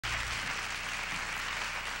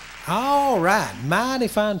All right, mighty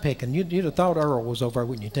fine picking. You'd have thought Earl was over there,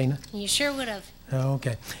 wouldn't you, Tina? You sure would have. Oh,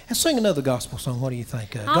 okay. Let's sing another gospel song. What do you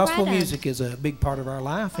think? All Gospel right, music is a big part of our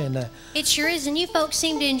life, and It sure is, and you folks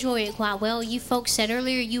seem to enjoy it quite well. You folks said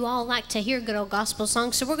earlier you all like to hear good old gospel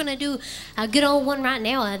songs, so we're going to do a good old one right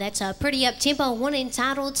now. That's a pretty up-tempo one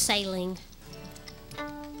entitled Sailing.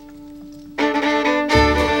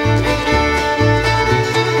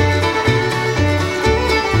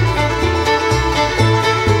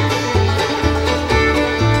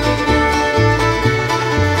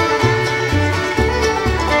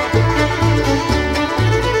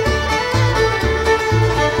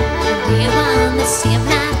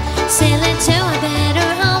 Sailing to a better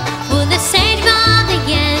home, for the sake of the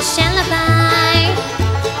years shall abide.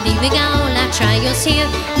 Leaving all our trials here,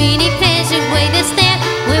 many pleasures wait us there.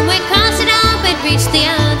 When we cross it up and reach the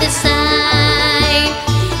other side.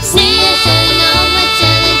 Sailing on, we're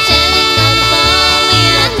sailing on the boat. We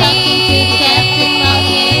are talking to the captain while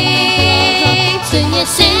the anchor goes up. Soon your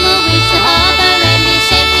sail will reach the harbor and be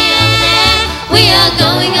safely over there. We are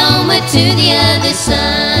going homeward to the other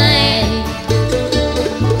side.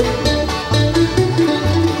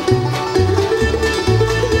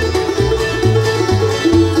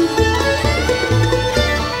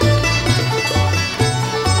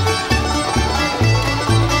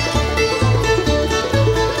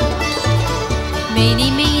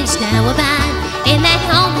 Many millions now abide in that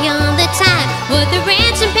home beyond the tide, where the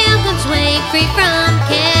ransom pilgrims wake free from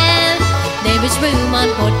care. There is room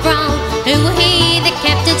on board for all who will hear the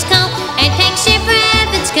captain's call and take ship for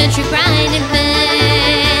heaven's country bright and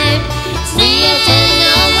fair. See us sailing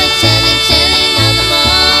on, we're sailing on the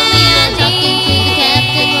boat. We are talking to the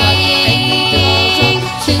captain while the anchor goes up.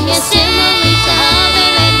 Soon your sail will reach the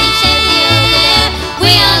harbor and be safely over there.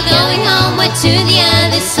 We are going homeward to the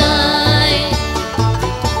other side.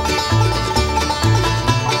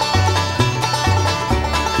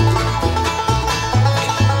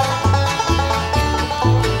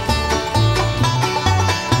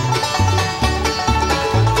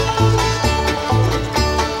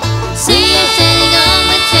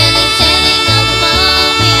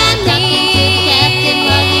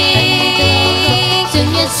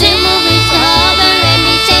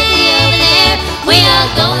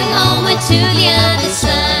 To the other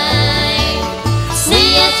side.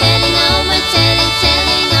 See us sailing on, we're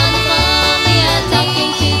sailing on the boat. We are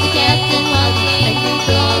talking to the captain while the anchor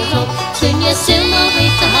goes home. Soon your soon will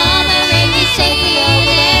reach the harbor and be safely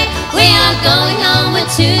over there. We are going homeward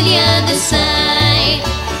to the other side.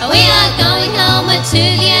 We are going homeward to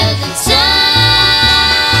the other side.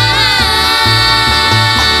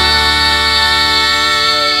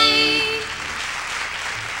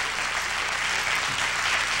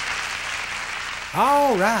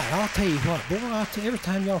 all right. I'll tell you what, boy. Every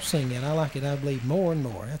time y'all sing that, I like it. I believe more and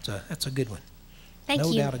more. That's a good one. Thank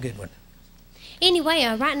you. No doubt, a good one. Anyway,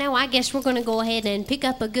 right now I guess we're going to go ahead and pick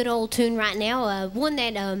up a good old tune right now. One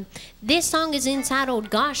that, this song is entitled,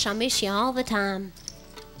 Gosh, I Miss You All the Time.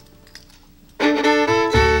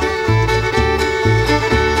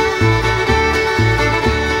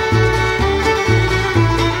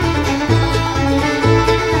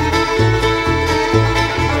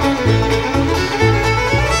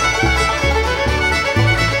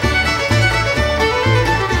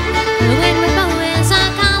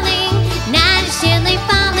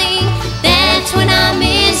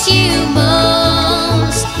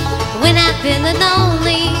 Feeling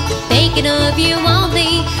lonely, thinking of you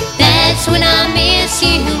only. That's when I miss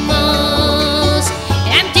you most.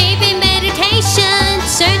 I'm deep in meditation,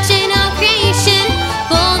 searching of creation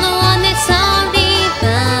for the one that's all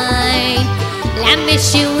divine. I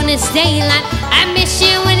miss you when it's daylight, I miss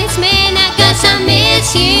you when it's midnight, 'cause I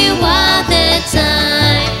miss you all the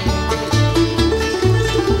time.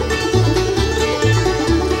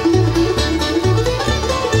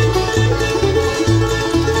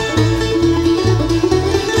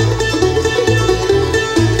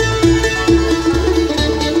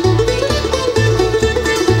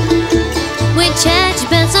 Church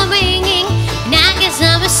bells are ringing, and I guess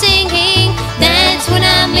I was singing. That's when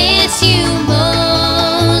I miss you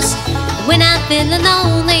most. When I'm feeling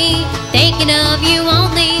lonely, thinking of you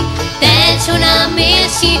only. That's when I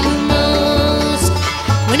miss you most.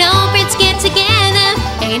 When all friends get together,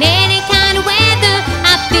 in any kind of weather,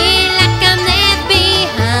 I feel like I'm left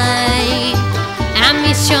behind. I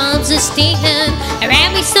miss your arms of Stephen,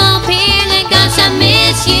 around me so peeling, 'cause I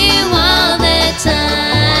miss you all the time.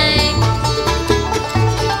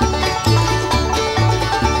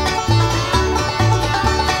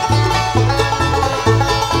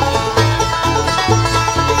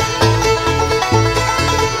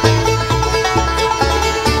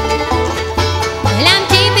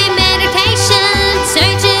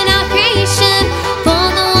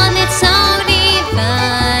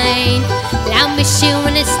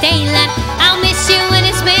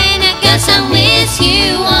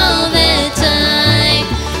 you all the time.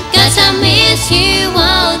 Gosh, I miss you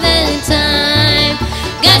all the time.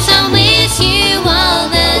 Gosh, I miss you all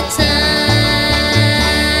the time.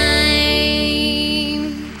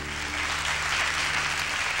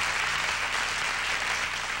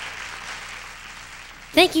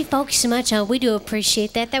 Thank you folks so much. We do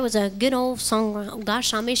appreciate that. That was a good old song.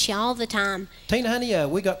 Gosh, I miss you all the time. Tina, honey,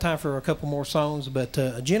 we got time for a couple more songs, but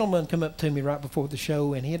a gentleman come up to me right before the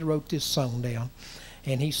show, and he had wrote this song down.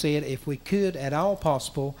 And he said if we could, at all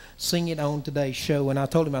possible, sing it on today's show. And I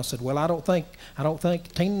told him, I said, well, I don't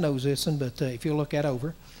think Tina knows this one, but if you'll look that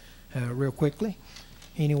over real quickly.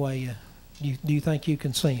 Anyway, do you think you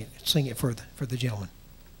can sing it for the gentleman?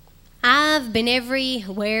 I've been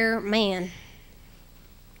everywhere, man.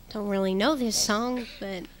 Don't really know this song,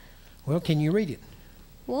 but... Well, can you read it?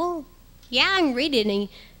 Well, yeah, I can read it, and he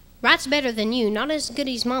writes better than you. Not as good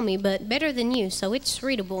as Mommy, but better than you, so it's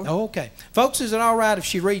readable. Oh, okay. Folks, is it all right if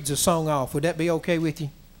she reads the song off? Would that be okay with you?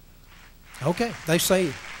 Okay, they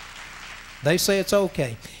say it's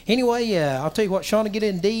okay. Anyway, I'll tell you what, Shauna, get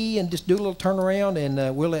in D and just do a little turnaround,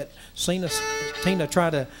 and we'll let Tina try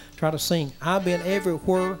to sing I've Been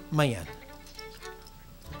Everywhere, Man.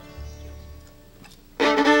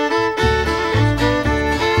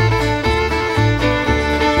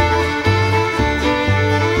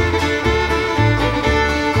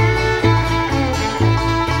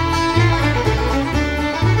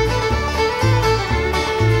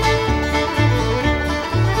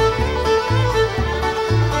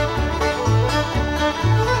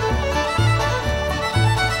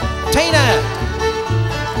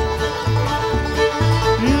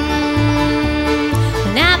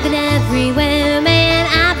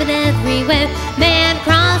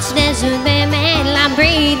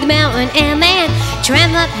 Breathe the mountain and man,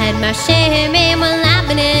 travel up, had my share, man. Well, I've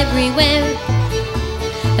been everywhere.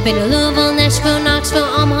 I've been to Louisville, Nashville, Knoxville,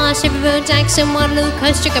 Omaha, Shreveport, Jackson, Waterloo,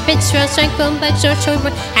 Costa Rica, Pittsburgh, Frankfurt, Buckshot,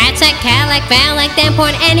 Shortbrook, Hatsack, Cadillac, Valley,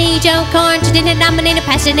 Damport, Annie, Joe, Corn, Chittina, Dominator,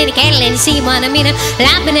 Pasadena, Catalina, C1, Amina. Well,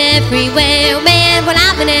 I've been everywhere, man. Well,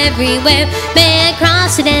 I've been everywhere, man.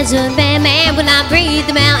 Cross the desert, man. Well, I breathe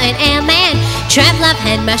the mountain and man, travel up,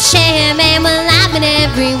 had my share, man. Well, I've been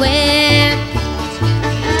everywhere.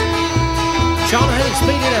 Shauna, honey,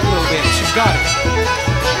 speed it up a little bit. She's got it.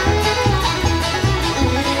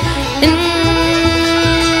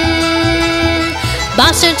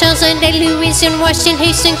 Boston, Tulsa, Louis, and Washington,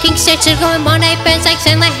 Houston, Kingston, Chicago, Monday, Feds, like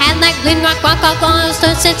San, like Hat, like Glen Rock, Rock, Rock, Long,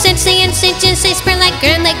 Stone, Cincinnati, and Cincinnati, Spring, like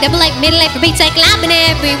Gurn, like Double, like Middle, like Beats, like I've been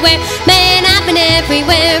everywhere, man. I've been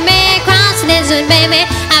everywhere, man. Cross the desert, man.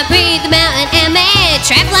 I breathe the mountain, and man.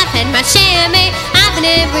 Travel up, and my share, man. I've been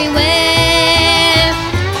everywhere.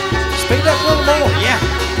 Speed up a little more, yeah.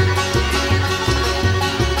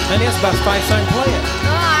 And that's about the fast I'm playing.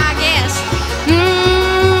 Oh, I guess.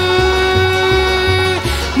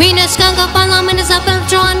 Reno, Skunk, Follow, Minnesota,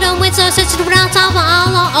 Toronto, Windsor, Cincinnati, Brown, South,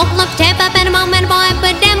 Oklahoma, Tampa, Panama, Manitoba,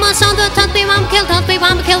 but them was on the top, be mom killed,